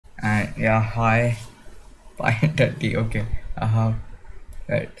Yeah, hi. Bayern 30. Okay.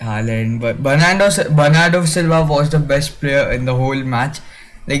 Right. Haaland. But Bernardo Silva was the best player in the whole match.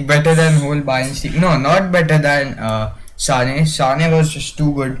 Like better than whole Bayern team. No, not better than Sane. Sane was just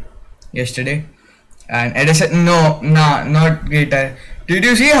too good yesterday. And Edison, no, nah, not greater. Did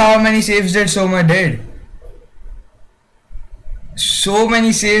you see how many saves did Soma did? So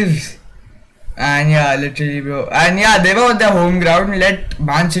many saves. And yeah, literally, bro. And yeah, they were on their home ground. Let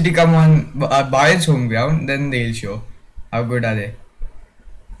Man City come on Bayern's home ground, then they'll show how good are they.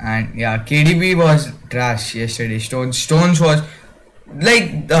 And yeah, KDB was trash yesterday. Stones was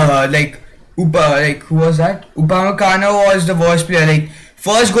like who was that? Upamecano was the worst player. Like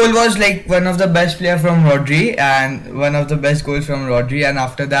first goal was like one of the best player from Rodri and one of the best goals from Rodri, and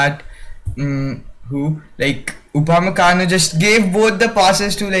after that, who like Upamecano just gave both the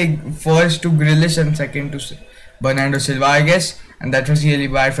passes to like first to Grealish and second to Bernardo Silva, I guess, and that was really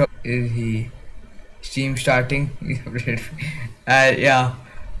bad. From is he Steam starting? Yeah,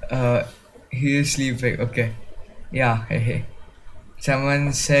 uh, he is sleeping. Okay, yeah, hey.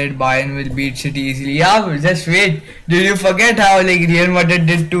 Someone said Bayern will beat City easily. Yeah, but just wait. Did you forget how like Real Madrid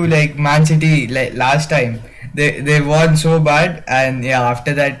did to like Man City like last time? They won so bad, and yeah,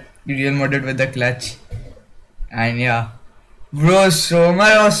 after that Real Madrid with the clutch, and yeah, bro,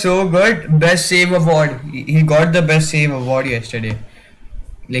 Sommer was so good. Best save award. He got the best save award yesterday.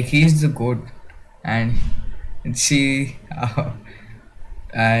 Like he's the goat, and see,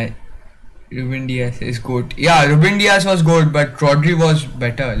 uh, Ruben Diaz is good. Yeah, Ruben Diaz was good, but Rodri was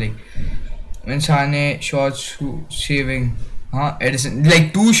better. Like when Sane shots saving, Edison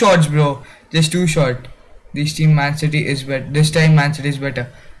like two shots, bro. Just two shot. This team Man City is better. This time Man City is better.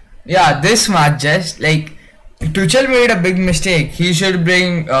 Yeah, this match just like Tuchel made a big mistake. He should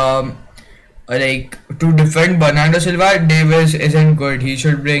bring like to defend Bernardo Silva. Davis isn't good. He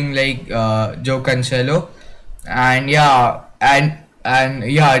should bring like Joe Cancelo, and yeah, and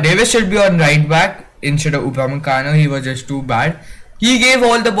yeah, Davis should be on right back instead of Upamecano. He was just too bad. He gave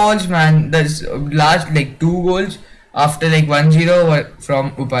all the balls, man. The last like two goals after like 1-0 were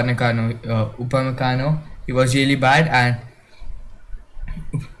from Upamecano. Upamecano. He was really bad, and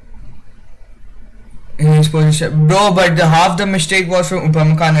in his position, bro. But half the mistake was from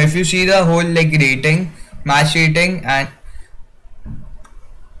Upamecano. If you see the whole like rating, match rating, and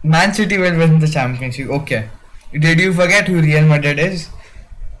Man City will win the championship. Okay. Did you forget who Real Madrid is?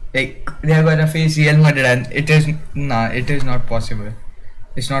 Like they are gonna face Real Madrid, and it is not possible.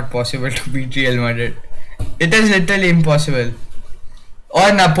 It's not possible to beat Real Madrid. It is literally impossible. Or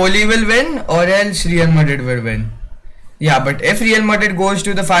Napoli will win, or else Real Madrid will win. Yeah, but if Real Madrid goes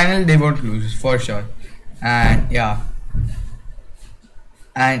to the final, they won't lose for sure. And yeah,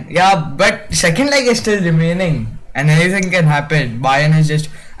 but second leg is still remaining, and anything can happen. Bayern is just,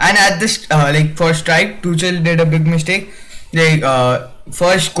 and at this like for strike, Tuchel did a big mistake. Like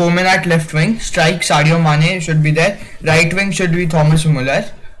first Koeman at left wing, strike Sadio Mane should be there. Right wing should be Thomas Muller,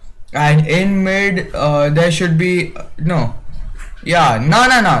 and in mid there should be no.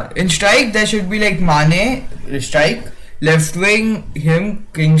 In strike there should be like Mane strike. Left wing him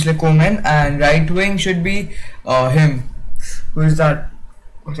Kingsley Coman, and right wing should be him. Who is that?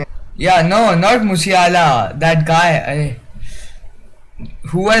 Yeah, no, not Musiala. That guy.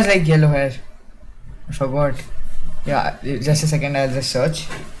 Who has like yellow hair? I forgot. Yeah, just a second. I'll just search.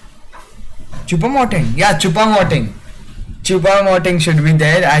 Choupo-Moting. Yeah, Choupo-Moting. Choupo-Moting should be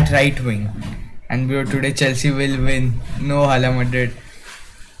there at right wing. And bro, today Chelsea will win. No Hala Madrid.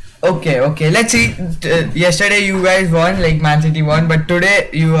 Okay. Let's see. Yesterday you guys won, like Man City won, but today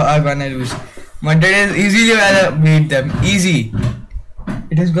you are gonna lose. Madrid is easily gonna beat them. Easy.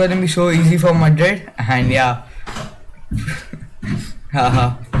 It is gonna be so easy for Madrid, and yeah.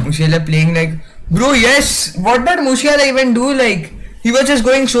 Haha. Musiala playing like, bro. Yes. What did Musiala even do? Like he was just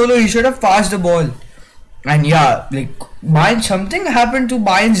going solo. He should have passed the ball. And yeah, like Bayern, something happened to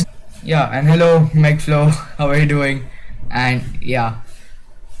Bayern's. Yeah, and hello, McFlow. How are you doing? And yeah.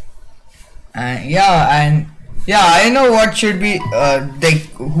 I know what should be like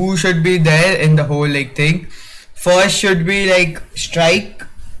who should be there in the whole like thing. First should be like strike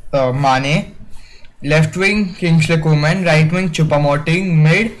Mane, left wing Kingsley Coman, right wing Choupo-Moting,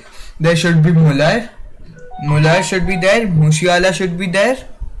 mid there should be Muller should be there, Musiala should be there,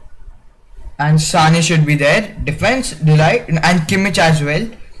 and Sane should be there. Defense Delight and Kimmich as well,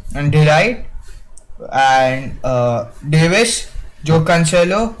 and Delight and Davis, Joe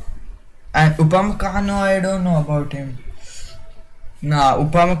Cancelo. And Upamecano, I don't know about him.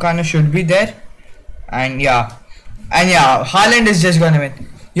 Upamecano should be there. And yeah, Haaland is just gonna win.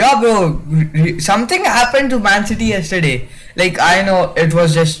 Yeah, bro. Something happened to Man City yesterday. Like I know it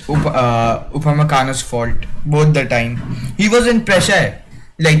was just Upamecano's fault both the time. He was in pressure.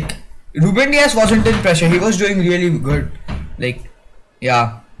 Like Ruben Dias wasn't in pressure. He was doing really good. Like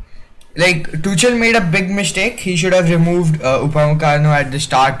yeah. Like Tuchel made a big mistake. He should have removed Upamecano at the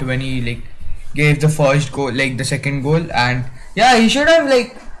start when he like gave the first goal, like the second goal, and yeah, he should have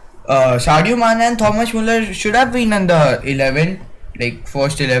like Sadio Mane and Thomas Muller should have been on the 11, like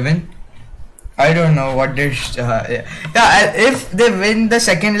first 11. I don't know what this. Yeah, if they win the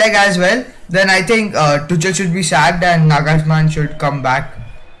second leg as well, then I think Tuchel should be sacked and Nagelsmann should come back.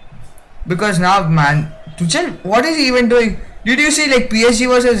 Because now, man, Tuchel, what is he even doing? Did you see like PSG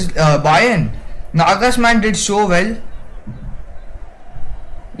versus Bayern? Nagelsmann did so well.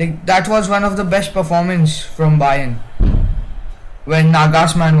 Like that was one of the best performance from Bayern when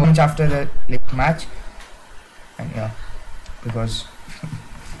Nagelsmann won after the like match. And yeah, because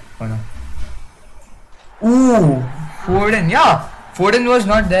oh no. Ooh, Foden. Yeah, Foden was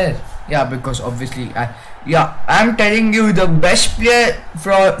not there. Yeah, because obviously, yeah, I'm telling you, the best player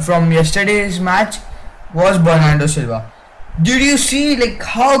from yesterday's match was Bernardo Silva. Did you see like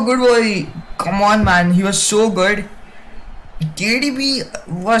how good was he? Come on, man, he was so good. KDB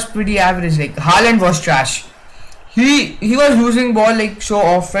was pretty average. Like Haaland was trash. He was losing ball like so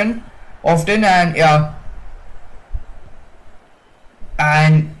often, and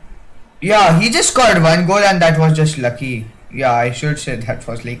yeah, he just scored one goal and that was just lucky. Yeah, I should say that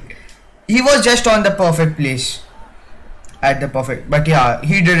was like he was just on the perfect place at the perfect. But yeah,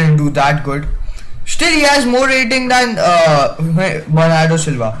 he didn't do that good. Still, he has more rating than Bernardo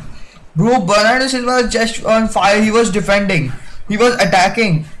Silva. Bro, Bernardo Silva was just on fire. He was defending. He was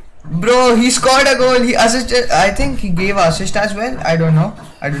attacking. Bro, he scored a goal. He assisted. I think he gave an assist as well. I don't know.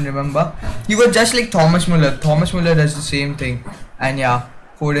 I don't remember. He was just like Thomas Muller. Thomas Muller does the same thing. And yeah,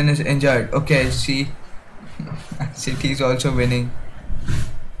 Foden is injured. Okay, see. City is also winning.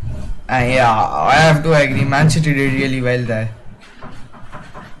 And yeah, I have to agree. Man City did really well there.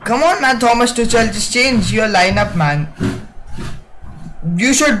 Come on, man, Thomas Tuchel, just change your lineup, man.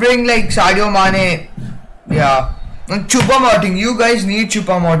 You should bring like Sadio Mane. Yeah. And Choupo-Moting. You guys need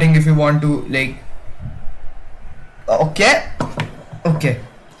Choupo-Moting if you want to like. Okay. Okay.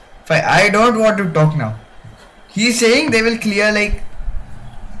 Fine. I don't want to talk now. He's saying they will clear like.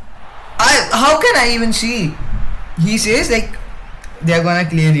 How can I even see? He says like they are gonna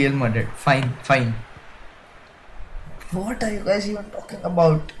clear Real Madrid. Fine. Fine. What are you guys even talking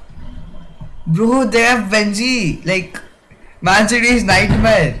about? Bro, they have Benji. Like Man City's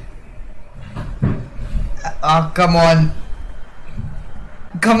nightmare. Come on.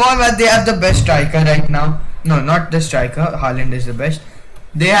 Come on, man. They have the best striker right now. No, not the striker. Haaland is the best.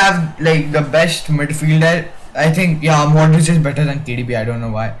 They have like the best midfielder. I think, yeah, Modric is better than KDB. I don't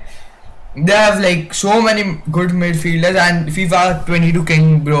know why. They have like so many good midfielders and FIFA 22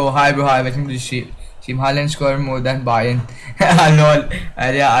 King, bro. Hi, bro. Hi. Welcome to the stream. Haaland scored more than Bayern. Lol.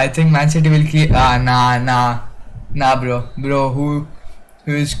 Yeah, I think Man City will keep. Nah, bro. Who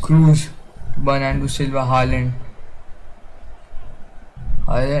is Cruz? Bernardo Silva, Haaland.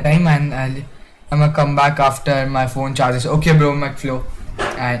 Time, man. I'm gonna come back after my phone charges. Okay, bro, McFlow.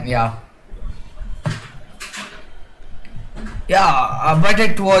 And yeah. Yeah, but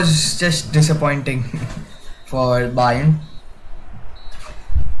it was just disappointing for Bayern.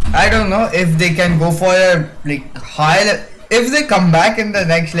 I don't know if they can go for a like high. If they come back in the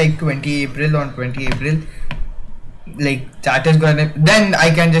next like 20 April, like that is gonna. Then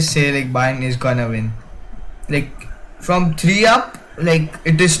I can just say like Bayern is gonna win. Like from 3 up, like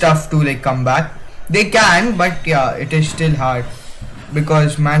it is tough to like come back. They can, but yeah, it is still hard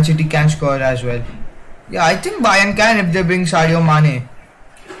because Man City can score as well. Yeah, I think Bayern can if they bring Sadio Mane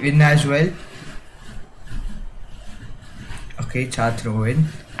in as well. Okay, throw in.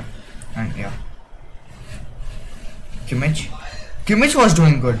 And yeah, Kimmich was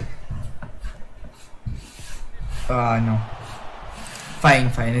doing good. No,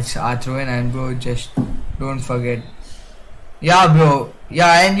 fine, it's throw in, and bro, just don't forget. Yeah, bro,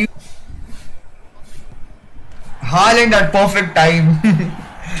 yeah, and you Haaland at perfect time.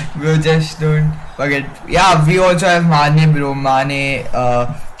 Bro, just don't forget. Yeah, we also have Mane, bro. Mane,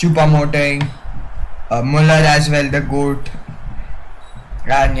 Choupo-Moting, Muller as well, the GOAT.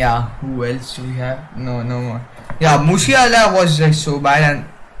 And yeah, who else do we have? No more. Yeah, Musiala was just so bad, and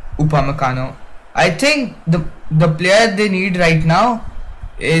Upamecano. I think the player they need right now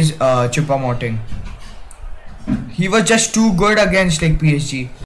is Choupo-Moting. He was just too good against like PSG.